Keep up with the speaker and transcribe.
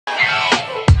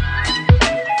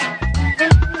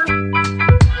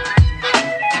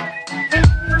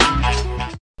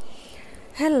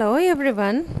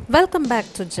everyone, welcome back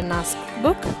to Janna's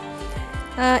Cookbook.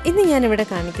 ഇന്ന് ഞാൻ ഇവിടെ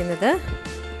കാണിക്കുന്നത്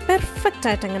പെർഫെക്റ്റ്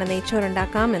ആയിട്ട് എങ്ങനെ നെയ്ച്ചോറ്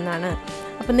ഉണ്ടാക്കാം എന്നാണ്.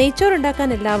 അപ്പോൾ നെയ്ച്ചോറ് ഉണ്ടാക്കാൻ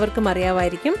എല്ലാവർക്കും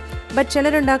അറിയാമായിരിക്കും. ബട്ട്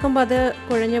ചിലരുണ്ടാക്കുമ്പോൾ അത്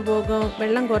കുഴഞ്ഞു പോകും,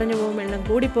 വെള്ളം കുറഞ്ഞു പോകും, വെള്ളം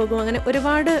കൂടിപ്പോകും, അങ്ങനെ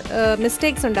ഒരുപാട്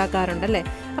മിസ്റ്റേക്സ് ഉണ്ടാക്കാറുണ്ടല്ലേ.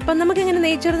 അപ്പം നമുക്കിങ്ങനെ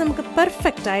നെയ്ച്ചോറ് നമുക്ക്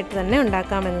പെർഫെക്റ്റ് ആയിട്ട് തന്നെ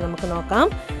ഉണ്ടാക്കാമെന്ന് നമുക്ക് നോക്കാം.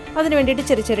 അതിന് വേണ്ടിയിട്ട്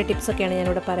ചെറിയ ചെറിയ ടിപ്സൊക്കെയാണ്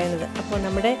ഞാനിവിടെ പറയുന്നത്. അപ്പോൾ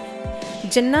നമ്മുടെ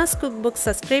ജന്നാസ് കുക്ക് ബുക്ക്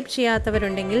സബ്സ്ക്രൈബ്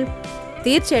ചെയ്യാത്തവരുണ്ടെങ്കിൽ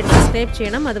തീർച്ചയായിട്ടും സബ്സ്ക്രൈബ്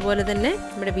ചെയ്യണം. അതുപോലെ തന്നെ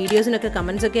നമ്മുടെ വീഡിയോസിനൊക്കെ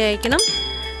കമൻസൊക്കെ അയക്കണം.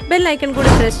 ബെൽ ഐക്കൺ കൂടി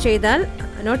പ്രസ് ചെയ്താൽ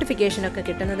നോട്ടിഫിക്കേഷനൊക്കെ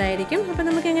കിട്ടുന്നതായിരിക്കും. അപ്പോൾ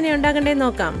നമുക്ക് എങ്ങനെയാണ് ഉണ്ടാക്കേണ്ടതെന്ന്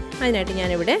നോക്കാം. അതിനായിട്ട്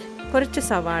ഞാനിവിടെ കുറച്ച്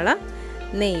സവാള,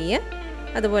 നെയ്യ്,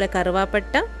 അതുപോലെ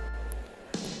കറുവാപ്പട്ട,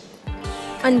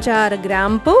 5-6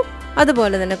 ഗ്രാമ്പൂ,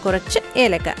 അതുപോലെ തന്നെ കുറച്ച്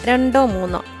ഏലക്ക,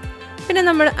 2-3. പിന്നെ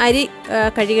നമ്മൾ അരി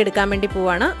കഴുകിയെടുക്കാൻ വേണ്ടി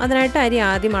പോവാണ്. അതിനായിട്ട് അരി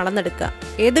ആദ്യം അളന്നെടുക്കുക.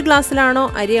 ഏത് ഗ്ലാസ്സിലാണോ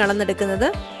അരി അളന്നെടുക്കുന്നത്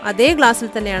അതേ ഗ്ലാസ്സിൽ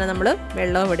തന്നെയാണ് നമ്മൾ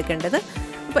വെള്ളവും എടുക്കേണ്ടത്.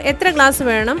 അപ്പോൾ എത്ര ഗ്ലാസ്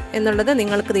വേണം എന്നുള്ളത്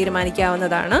നിങ്ങൾക്ക്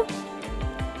തീരുമാനിക്കാവുന്നതാണ്.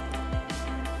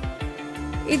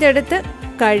 ഇതെടുത്ത്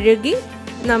കഴുകി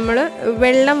നമ്മൾ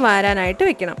വെള്ളം വാരാനായിട്ട്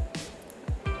വെക്കണം.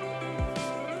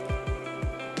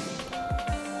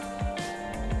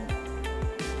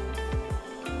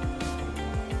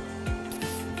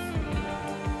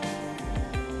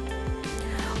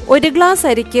 ഒരു ഗ്ലാസ്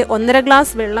അരിക്ക് 1.5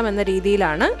 ഗ്ലാസ് വെള്ളം എന്ന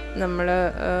രീതിയിലാണ് നമ്മൾ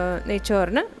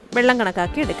നെയ്ച്ചോറിന് വെള്ളം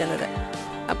കണക്കാക്കി എടുക്കുന്നത്.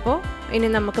 അപ്പോൾ ഇനി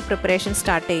നമുക്ക് പ്രിപ്പറേഷൻ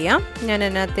സ്റ്റാർട്ട് ചെയ്യാം. ഞാൻ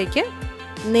അതിനകത്തേക്ക്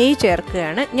നെയ്യ്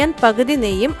ചേർക്കുകയാണ്. ഞാൻ പകുതി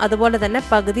നെയ്യും അതുപോലെ തന്നെ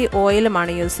പകുതി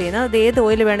ഓയിലുമാണ് യൂസ് ചെയ്യുന്നത്. അത് ഏത്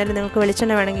ഓയിൽ വേണമെങ്കിലും, നിങ്ങൾക്ക്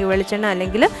വെളിച്ചെണ്ണ വേണമെങ്കിൽ വെളിച്ചെണ്ണ,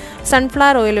 അല്ലെങ്കിൽ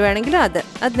സൺഫ്ലവർ ഓയിൽ വേണമെങ്കിൽ അത്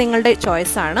നിങ്ങളുടെ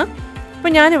ചോയ്സാണ്.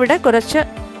 അപ്പോൾ ഞാനിവിടെ കുറച്ച്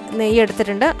നെയ്യ്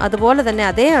എടുത്തിട്ടുണ്ട്. അതുപോലെ തന്നെ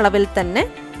അതേ അളവിൽ തന്നെ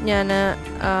ഞാൻ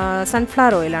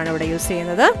സൺഫ്ലവർ ഓയിലാണ് ഇവിടെ യൂസ്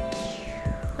ചെയ്യുന്നത്.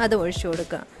 അത് ഒഴിച്ചു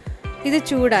കൊടുക്കുക. ഇത്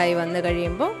ചൂടായി വന്നു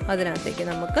കഴിയുമ്പോൾ അതിനകത്തേക്ക്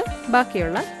നമുക്ക്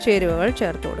ബാക്കിയുള്ള ചേരുവകൾ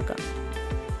ചേർത്ത് കൊടുക്കാം.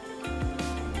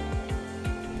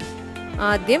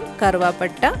 ആദ്യം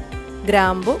കറുവാപ്പട്ട,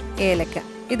 ഗ്രാമ്പു, ഏലക്ക,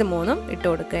 ഇത് 3 ഇട്ട്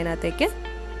കൊടുക്കുക അതിനകത്തേക്ക്.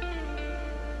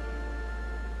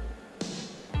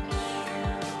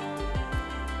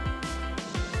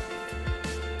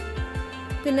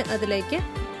 പിന്നെ അതിലേക്ക്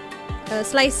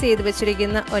സ്ലൈസ് ചെയ്ത്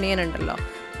വെച്ചിരിക്കുന്ന ഒനിയൻ ഉണ്ടല്ലോ,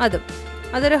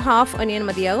 അതൊരു ഹാഫ് ഒനിയൻ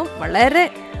മതിയാകും. വളരെ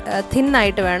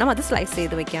തിന്നായിട്ട് വേണം അത് സ്ലൈസ്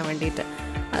ചെയ്ത് വെക്കാൻ വേണ്ടിയിട്ട്.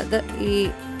 അത് ഈ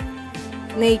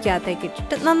നെയ്ക്കകത്തേക്ക്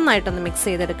ഇട്ടിട്ട് നന്നായിട്ടൊന്ന് മിക്സ്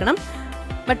ചെയ്തെടുക്കണം.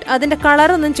 ബട്ട് അതിൻ്റെ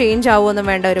കളറൊന്നും ചേഞ്ച് ആവുമൊന്നും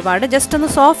വേണ്ട ഒരുപാട്, ജസ്റ്റ് ഒന്ന്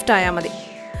സോഫ്റ്റ് ആയാൽ മതി.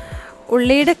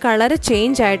 ഉള്ളിയുടെ കളർ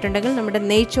ചേഞ്ച് ആയിട്ടുണ്ടെങ്കിൽ നമ്മുടെ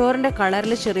നെയ്ച്ചോറിൻ്റെ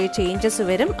കളറിൽ ചെറിയ ചേഞ്ചസ്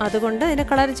വരും. അതുകൊണ്ട് അതിൻ്റെ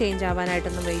കളർ ചേഞ്ച്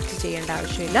ആവാനായിട്ടൊന്നും വെയിറ്റ് ചെയ്യേണ്ട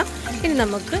ആവശ്യമില്ല. ഇനി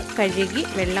നമുക്ക് കഴുകി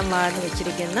വെള്ളം വാർന്ന്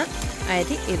വെച്ചിരിക്കുന്ന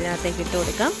അരി ഇതിനകത്തേക്ക് ഇട്ട്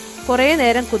കൊടുക്കാം. കുറേ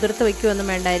നേരം കുതിർത്ത് വയ്ക്കുകയൊന്നും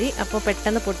വേണ്ട അരി, അപ്പോൾ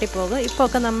പെട്ടെന്ന് പൊട്ടിപ്പോകും. ഇപ്പോൾ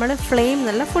ഒക്കെ നമ്മൾ ഫ്ലെയിം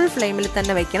നല്ല ഫുൾ ഫ്ലെയിമിൽ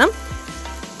തന്നെ വയ്ക്കണം.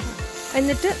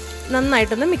 എന്നിട്ട്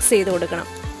നന്നായിട്ടൊന്ന് മിക്സ് ചെയ്ത് കൊടുക്കണം.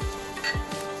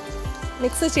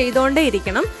 മിക്സ് ചെയ്തുകൊണ്ടേ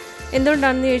ഇരിക്കണം.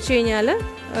 എന്തുകൊണ്ടാണെന്ന് ചോദിച്ചു കഴിഞ്ഞാൽ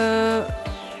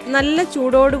നല്ല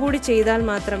ചൂടോടുകൂടി ചെയ്താൽ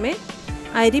മാത്രമേ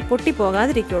അരി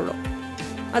പൊട്ടിപ്പോകാതിരിക്കുള്ളൂ.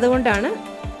 അതുകൊണ്ടാണ്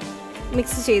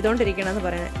മിക്സ് ചെയ്തുകൊണ്ടിരിക്കണമെന്ന്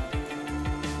പറയുന്നത്.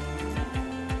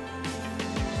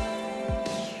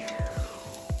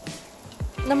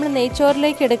 നമ്മൾ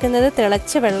നെയ്ച്ചോറിലേക്ക് എടുക്കുന്നത്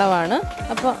തിളച്ച വെള്ളമാണ്.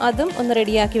 അപ്പോൾ അതും ഒന്ന്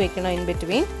റെഡിയാക്കി വെക്കണം ഇൻ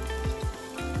ബിറ്റ്വീൻ.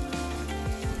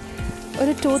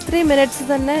 ഒരു 2-3 മിനിറ്റ്സ്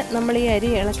തന്നെ നമ്മൾ ഈ അരി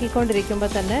ഇളക്കിക്കൊണ്ടിരിക്കുമ്പോൾ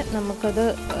തന്നെ നമുക്കത്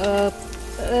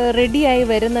റെഡിയായി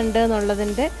വരുന്നുണ്ട്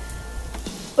എന്നുള്ളതിൻ്റെ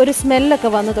ഒരു സ്മെല്ലൊക്കെ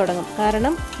വന്നു തുടങ്ങും.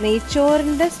 കാരണം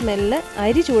നെയ്ച്ചോറിൻ്റെ സ്മെല്ല്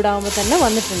അരി ചൂടാവുമ്പോൾ തന്നെ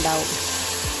വന്നിട്ടുണ്ടാവും.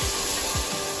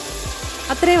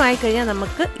 അത്രയും ആയിക്കഴിഞ്ഞാൽ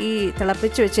നമുക്ക് ഈ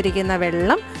തിളപ്പിച്ച് വെച്ചിരിക്കുന്ന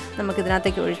വെള്ളം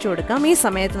നമുക്കിതിനകത്തേക്ക് ഒഴിച്ചു കൊടുക്കാം. ഈ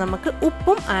സമയത്ത് നമുക്ക്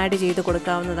ഉപ്പും ആഡ് ചെയ്ത്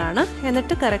കൊടുക്കാവുന്നതാണ്.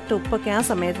 എന്നിട്ട് കറക്റ്റ് ഉപ്പൊക്കെ ആ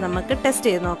സമയത്ത് നമുക്ക് ടെസ്റ്റ്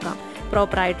ചെയ്ത് നോക്കാം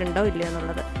പ്രോപ്പറായിട്ടുണ്ടോ ഇല്ലയോ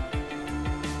എന്നുള്ളത്.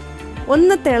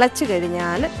 ഒന്ന് തിളച്ച്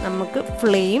കഴിഞ്ഞാൽ നമുക്ക്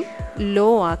ഫ്ലെയിം ലോ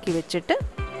ആക്കി വെച്ചിട്ട്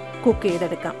കുക്ക്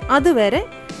ചെയ്തെടുക്കാം. അതുവരെ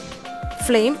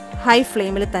ഫ്ലെയിം ഹൈ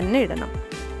ഫ്ലെയിമിൽ തന്നെ ഇടണം.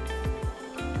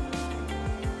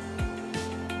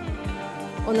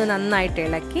 ഒന്ന് നന്നായിട്ട്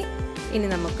ഇളക്കി ഇനി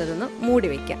നമുക്കിതൊന്ന് മൂടി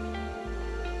വയ്ക്കാം.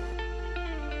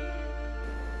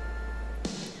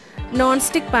 നോൺ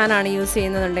സ്റ്റിക്ക് പാനാണ് യൂസ്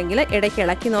ചെയ്യുന്നതെന്നുണ്ടെങ്കിൽ ഇടയ്ക്ക്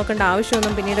ഇളക്കി നോക്കേണ്ട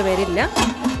ആവശ്യമൊന്നും പിന്നീട് വരില്ല.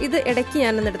 ഇത് ഇടയ്ക്ക്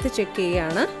ഞാനൊന്നെടുത്ത് ചെക്ക്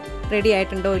ചെയ്യുകയാണ് റെഡി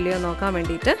ആയിട്ടുണ്ടോ ഇല്ലയോ നോക്കാൻ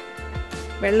വേണ്ടിയിട്ട്.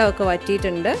 വെള്ളമൊക്കെ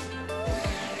വറ്റിയിട്ടുണ്ട്.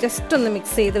 ജസ്റ്റ് ഒന്ന്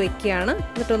മിക്സ് ചെയ്ത് വെക്കുകയാണ്.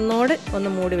 എന്നിട്ട് ഒന്നുകൂടെ ഒന്ന്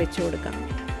മൂടി വെച്ച് കൊടുക്കാം.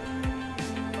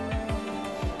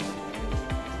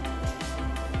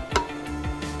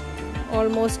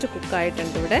 ഓൾമോസ്റ്റ്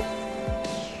കുക്കായിട്ടുണ്ട് ഇവിടെ.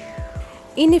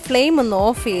 ഇനി ഫ്ലെയിം ഒന്ന്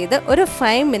ഓഫ് ചെയ്ത് ഒരു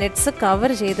 5 മിനിറ്റ്സ്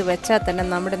കവർ ചെയ്ത് വെച്ചാൽ തന്നെ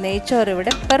നമ്മുടെ നെയ്ച്ചോറ്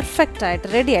ഇവിടെ പെർഫെക്റ്റ് ആയിട്ട്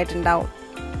റെഡി ആയിട്ടുണ്ടാവും.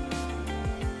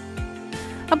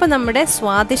 അപ്പോൾ നമ്മുടെ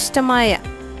സ്വാദിഷ്ടമായ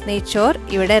നെയ്ച്ചോറ്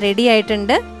ഇവിടെ റെഡി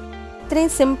ആയിട്ടുണ്ട്.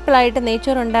 ഇത്രയും സിമ്പിളായിട്ട്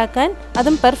നെയ്ച്ചോറ് ഉണ്ടാക്കാൻ,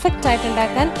 അതും പെർഫെക്റ്റ് ആയിട്ട്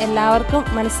ഉണ്ടാക്കാൻ എല്ലാവർക്കും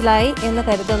മനസ്സിലായി എന്ന്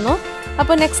കരുതുന്നു.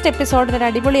 അപ്പോൾ നെക്സ്റ്റ് എപ്പിസോഡിൽ ഒരു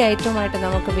അടിപൊളി ഐറ്റവുമായിട്ട്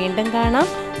നമുക്ക് വീണ്ടും കാണാം.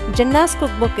 Janna's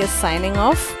cook book is signing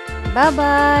off. Bye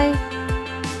bye.